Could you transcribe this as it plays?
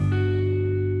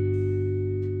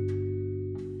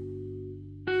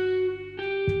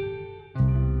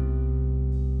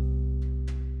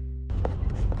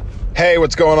Hey,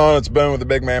 what's going on? It's Ben with the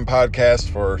Big Man Podcast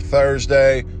for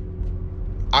Thursday,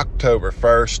 October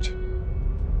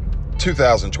 1st,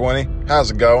 2020.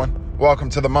 How's it going? Welcome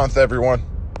to the month, everyone.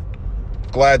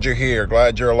 Glad you're here.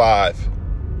 Glad you're alive.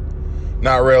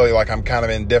 Not really, like I'm kind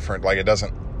of indifferent. Like it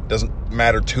doesn't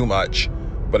matter too much,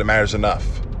 but it matters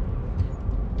enough.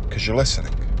 Because you're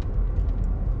listening.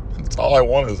 And that's all I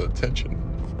want is attention.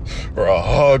 Or a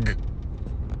hug.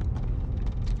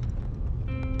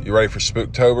 You ready for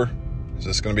Spooktober? Is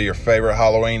this going to be your favorite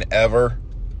Halloween ever?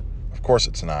 Of course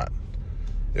it's not.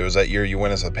 It was that year you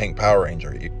went as a pink Power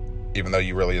Ranger, even though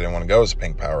you really didn't want to go as a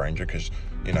pink Power Ranger because,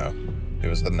 you know, it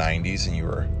was the 90s and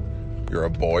you're a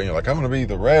boy. And you're like, I want to be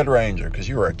the Red Ranger because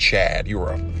you were a Chad. You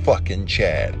were a fucking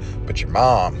Chad. But your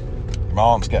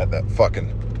mom's got that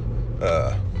fucking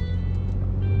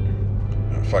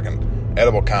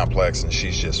edible complex, and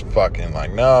she's just fucking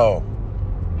like, no,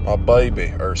 my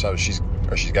baby, or so she's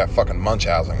got fucking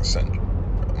Munchausen syndrome.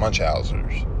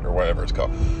 Munchausers, or whatever it's called.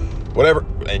 Whatever.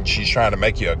 And she's trying to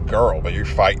make you a girl, but you're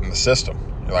fighting the system.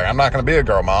 You're like, I'm not going to be a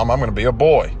girl, Mom. I'm going to be a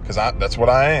boy, because that's what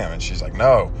I am. And she's like,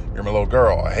 no, you're my little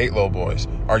girl. I hate little boys.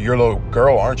 Or you're a little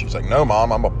girl, aren't you? She's like, no,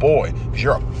 Mom, I'm a boy, because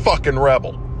you're a fucking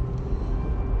rebel.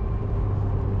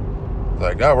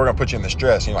 Like, no, we're going to put you in this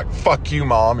dress. And you're like, fuck you,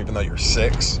 Mom, even though you're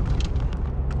 6.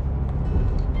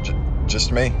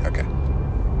 Just me? Okay.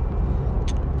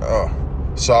 Oh,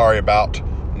 sorry about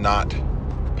not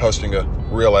posting a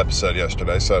real episode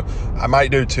yesterday, so I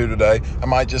might do 2 today. I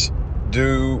might just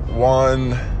do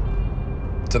 1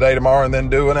 today, tomorrow, and then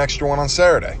do an extra one on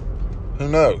Saturday. Who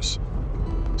knows?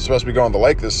 I'm supposed to be going to the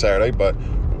lake this Saturday, but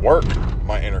work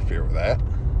might interfere with that.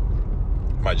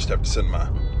 Might just have to send my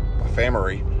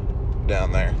family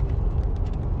down there,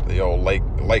 the old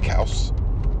lake house,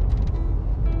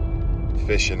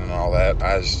 fishing and all that.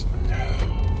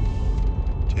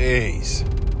 Jeez.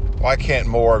 Why can't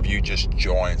more of you just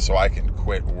join so I can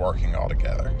quit working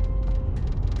altogether?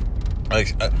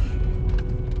 Like,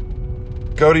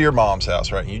 go to your mom's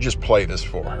house, right? And you just play this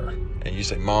for her. And you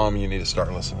say, Mom, you need to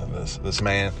start listening to this. This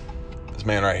man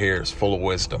right here is full of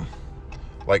wisdom.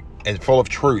 Like, and full of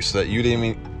truths that you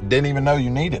didn't even know you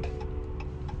needed.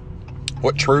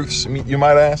 What truths, you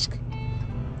might ask?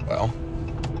 Well,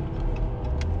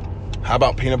 how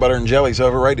about peanut butter and jelly's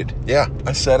overrated? Yeah,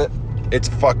 I said it. It's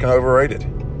fucking overrated.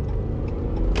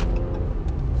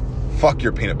 Fuck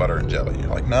your peanut butter and jelly. You're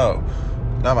like, no,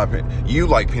 not my peanut. You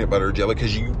like peanut butter and jelly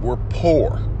because you were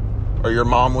poor, or your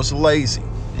mom was lazy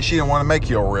and she didn't want to make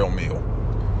you a real meal.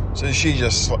 So she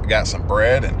just got some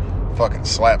bread and fucking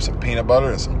slapped some peanut butter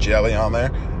and some jelly on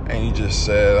there, and you just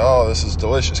said, oh, this is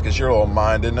delicious, because your little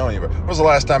mind didn't know any better. When was the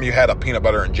last time you had a peanut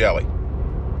butter and jelly?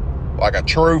 Like a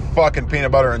true fucking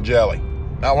peanut butter and jelly.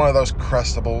 Not one of those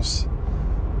Crustables.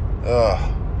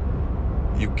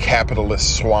 Ugh. You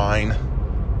capitalist swine.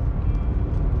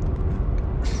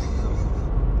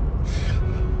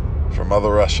 From Mother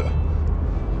Russia.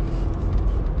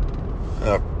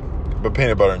 But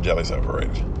peanut butter and jelly's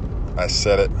overrated. I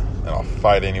said it, and I'll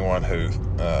fight anyone who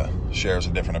shares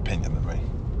a different opinion than me.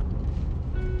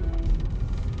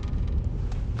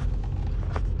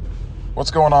 What's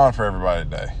going on for everybody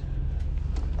today?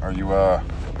 Are you, like,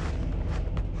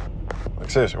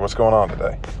 seriously, what's going on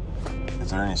today?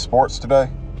 Is there any sports today?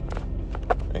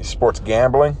 Any sports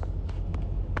gambling?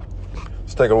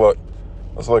 Let's take a look.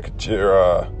 Let's look at your,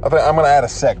 I think I'm going to add a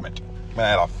segment. I'm going to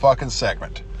add a fucking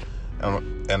segment.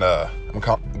 And I'm going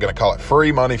to call it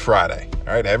Free Money Friday.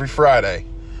 All right, every Friday,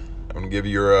 I'm going to give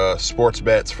you your sports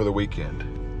bets for the weekend.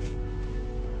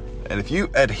 And if you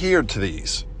adhere to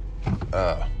these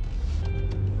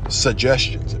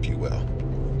suggestions, if you will,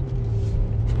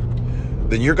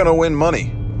 then you're going to win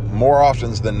money more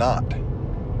often than not.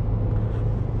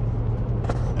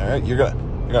 All right, you're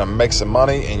gonna make some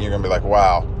money, and you're going to be like,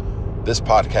 wow, this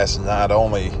podcast is not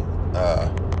only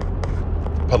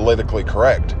politically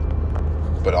correct,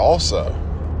 but also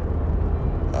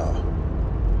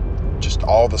just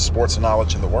all the sports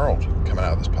knowledge in the world coming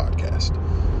out of this podcast.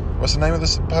 What's the name of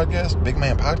this podcast? Big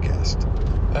Man Podcast.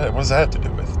 What does that have to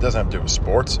do with? It doesn't have to do with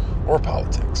sports or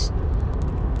politics.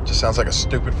 It just sounds like a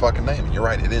stupid fucking name. And you're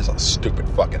right, it is a stupid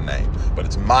fucking name. But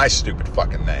it's my stupid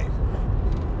fucking name.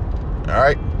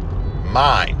 Alright?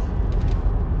 Mine.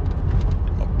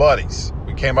 My buddies.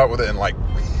 We came up with it in, like,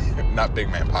 not Big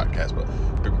Man Podcast, but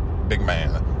Big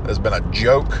Man. There's been a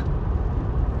joke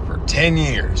for 10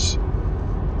 years.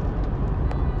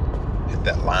 Hit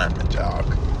that lineman jog.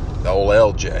 The old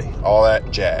LJ. All that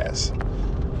jazz.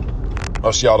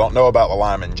 Most of y'all don't know about the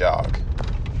lineman jog.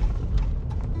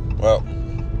 Well,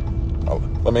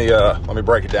 let me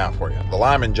break it down for you. The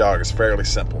lineman jog is fairly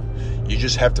simple. You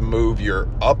just have to move your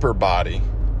upper body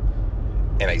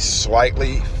in a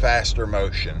slightly faster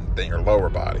motion than your lower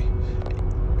body.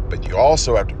 But you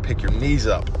also have to pick your knees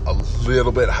up a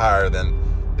little bit higher than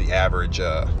the average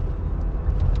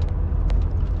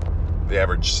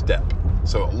step.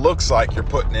 So it looks like you're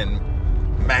putting in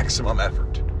maximum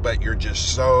effort, but you're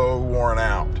just so worn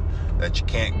out that you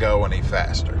can't go any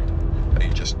faster.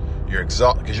 You're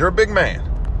exhausted because you're a big man.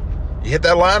 You hit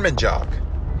that lineman jog.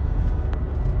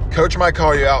 Coach might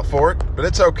call you out for it, but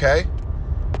it's okay.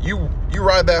 You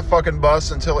ride that fucking bus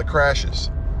until it crashes.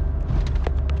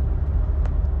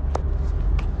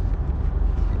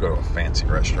 Go to a fancy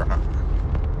restaurant.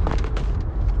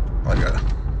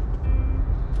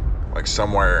 Like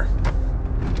somewhere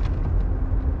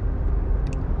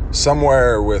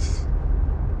with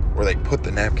where they put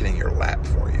the napkin in your lap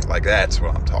for you. Like, that's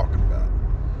what I'm talking about.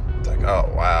 It's like,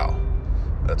 oh wow,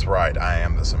 that's right, I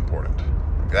am this important.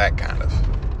 Like that kind of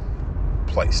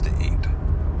place to eat.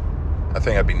 I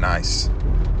think that'd be nice.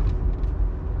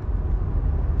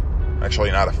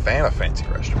 Actually, not a fan of fancy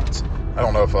restaurants. I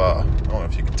don't know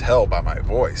if you can tell by my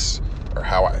voice or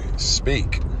how I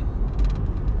speak,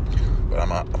 but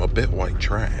I'm a bit white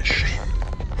trash,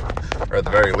 or at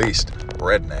the very least,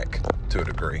 redneck to a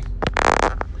degree.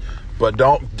 But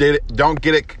don't get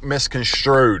it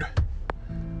misconstrued.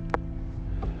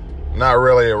 I'm not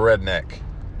really a redneck.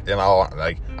 You know,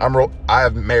 like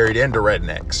I've married into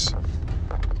rednecks.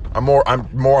 I'm more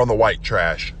on the white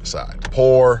trash side.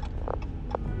 Poor.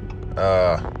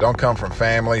 Don't come from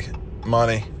family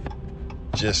money.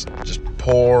 Just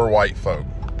poor white folk.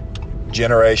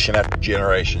 Generation after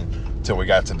generation till we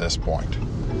got to this point.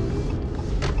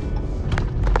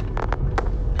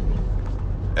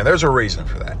 And there's a reason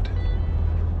for that.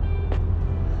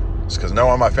 It's because no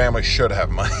one in my family should have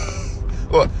money.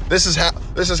 Look, this is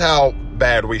how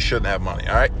bad we shouldn't have money,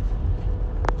 all right?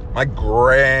 My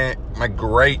great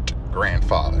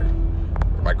grandfather,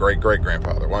 or my great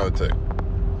grandfather, one of the two. I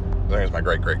think it was my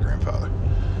great grandfather.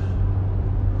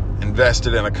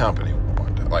 Invested in a company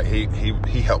one time. Like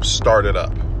he helped start it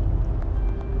up.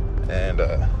 And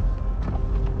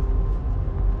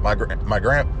my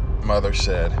grandmother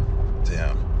said to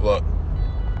him, "Look,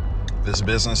 this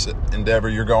business endeavor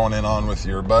you're going in on with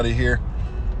your buddy here,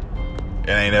 it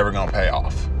ain't ever gonna pay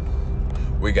off.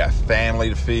 We got family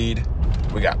to feed,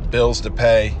 we got bills to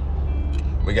pay,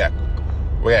 we got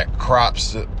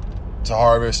crops to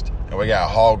harvest, and we got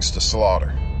hogs to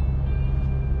slaughter.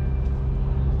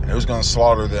 And who's gonna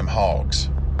slaughter them hogs?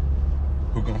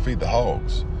 Who's gonna feed the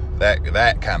hogs?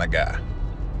 That kind of guy."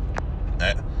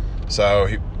 So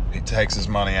he takes his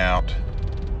money out,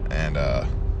 and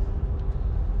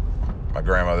my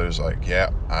grandmother's like, "Yeah,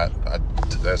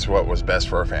 that's what was best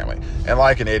for our family." And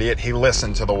like an idiot, he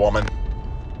listened to the woman.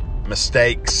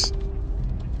 Mistakes.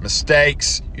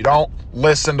 You don't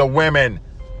listen to women,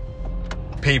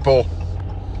 people.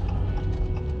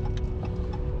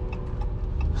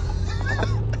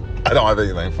 I don't have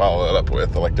anything to follow that up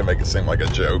with. I like to make it seem like a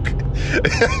joke.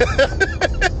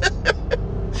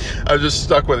 I'm just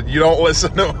stuck with it. You don't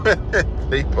listen to women,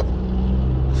 people.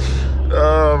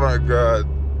 Oh my God.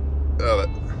 Oh,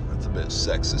 that's a bit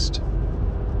sexist.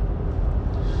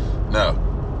 No,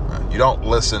 you don't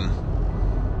listen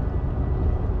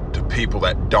to people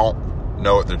that don't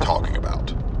know what they're talking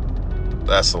about.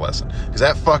 That's the lesson. Because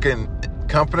that fucking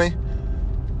company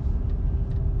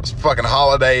was fucking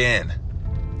Holiday Inn.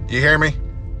 You hear me?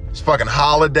 It's fucking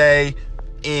Holiday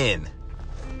Inn.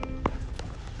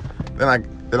 Then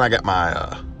I got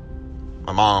my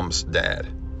mom's dad,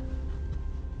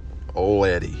 old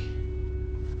Eddie.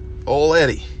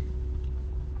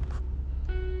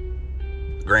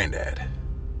 Granddad.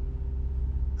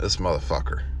 This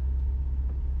motherfucker.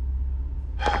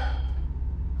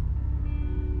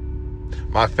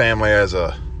 My family has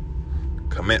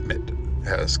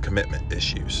commitment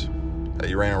issues.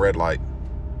 You ran a red light.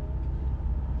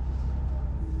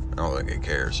 I don't think it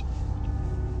cares.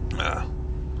 Like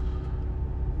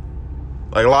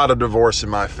a lot of divorce in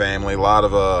my family, a lot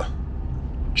of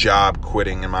job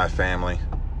quitting in my family,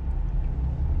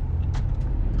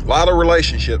 a lot of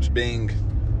relationships being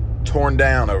torn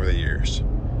down over the years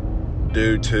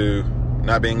due to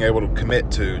not being able to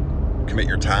commit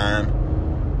your time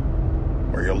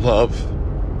or your love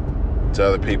to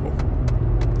other people.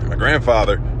 And my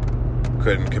grandfather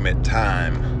couldn't commit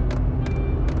time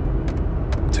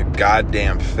to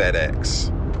goddamn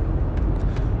FedEx.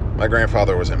 My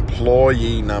grandfather was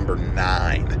employee number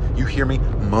 9. You hear me?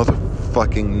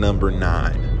 Motherfucking number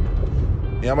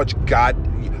 9. You know how much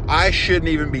I shouldn't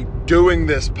even be doing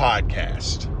this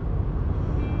podcast.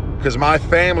 Because my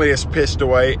family has pissed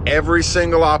away every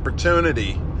single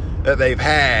opportunity that they've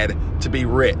had to be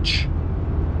rich.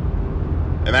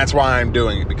 And that's why I'm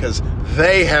doing it, because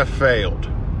they have failed.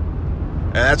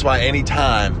 And that's why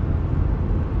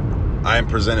anytime I am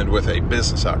presented with a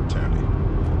business opportunity,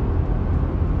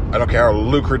 I don't care how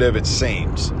lucrative it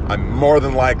seems, I'm more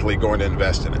than likely going to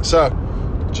invest in it. So,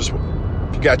 just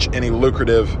if you got any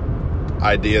lucrative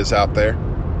ideas out there,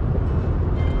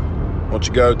 why don't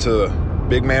you go to the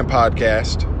Big Man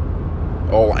Podcast,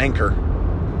 old Anchor,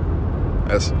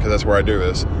 because that's where I do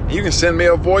this. And you can send me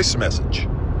a voice message.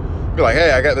 Be like,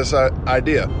 hey, I got this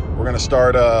idea. We're gonna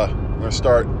start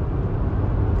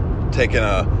taking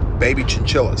baby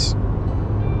chinchillas,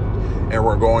 and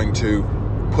we're going to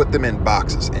put them in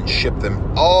boxes and ship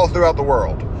them all throughout the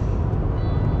world.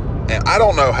 And I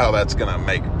don't know how that's gonna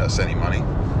make us any money,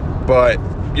 but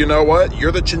you know what?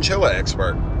 You're the chinchilla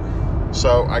expert,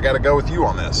 so I got to go with you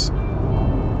on this.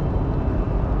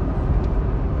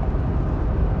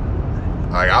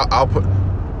 Like I'll put.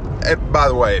 And by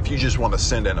the way, if you just want to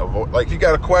send in like if you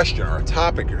got a question or a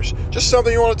topic or just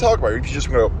something you want to talk about, or if you just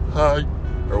want to go hi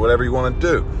or whatever you want to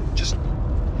do, just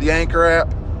the Anchor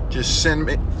app, just send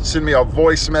me a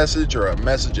voice message or a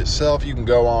message itself. You can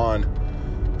go on,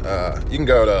 you can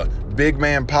go to Big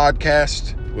Man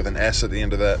Podcast with an S at the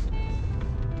end of that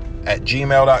at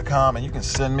gmail.com, and you can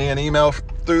send me an email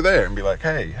through there and be like,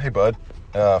 hey bud,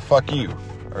 fuck you,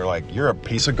 or like, you're a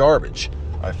piece of garbage.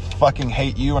 I fucking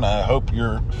hate you, and I hope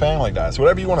your family dies.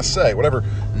 Whatever you want to say, whatever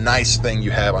nice thing you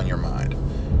have on your mind,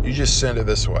 you just send it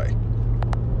this way.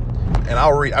 And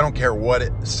I'll read, I don't care what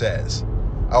it says.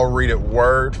 I'll read it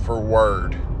word for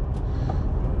word.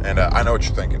 And I know what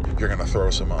you're thinking. You're going to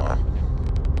throw some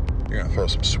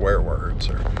swear words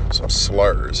or some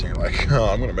slurs. And you're like, oh,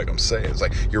 I'm going to make them say it. It's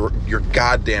like, you're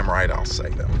goddamn right, I'll say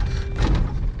them.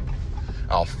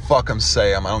 I'll fucking say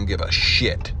them. I don't give a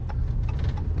shit.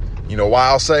 You know why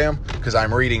I'll say them? Because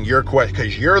I'm reading your question.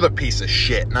 Because you're the piece of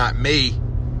shit, not me.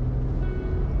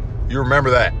 You remember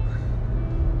that.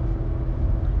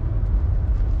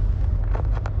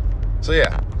 So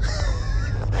yeah.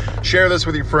 Share this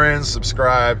with your friends.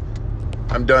 Subscribe.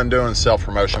 I'm done doing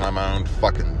self-promotion on my own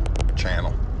fucking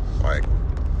channel. Like,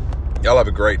 y'all have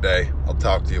a great day. I'll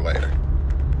talk to you later.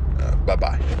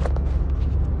 Bye-bye.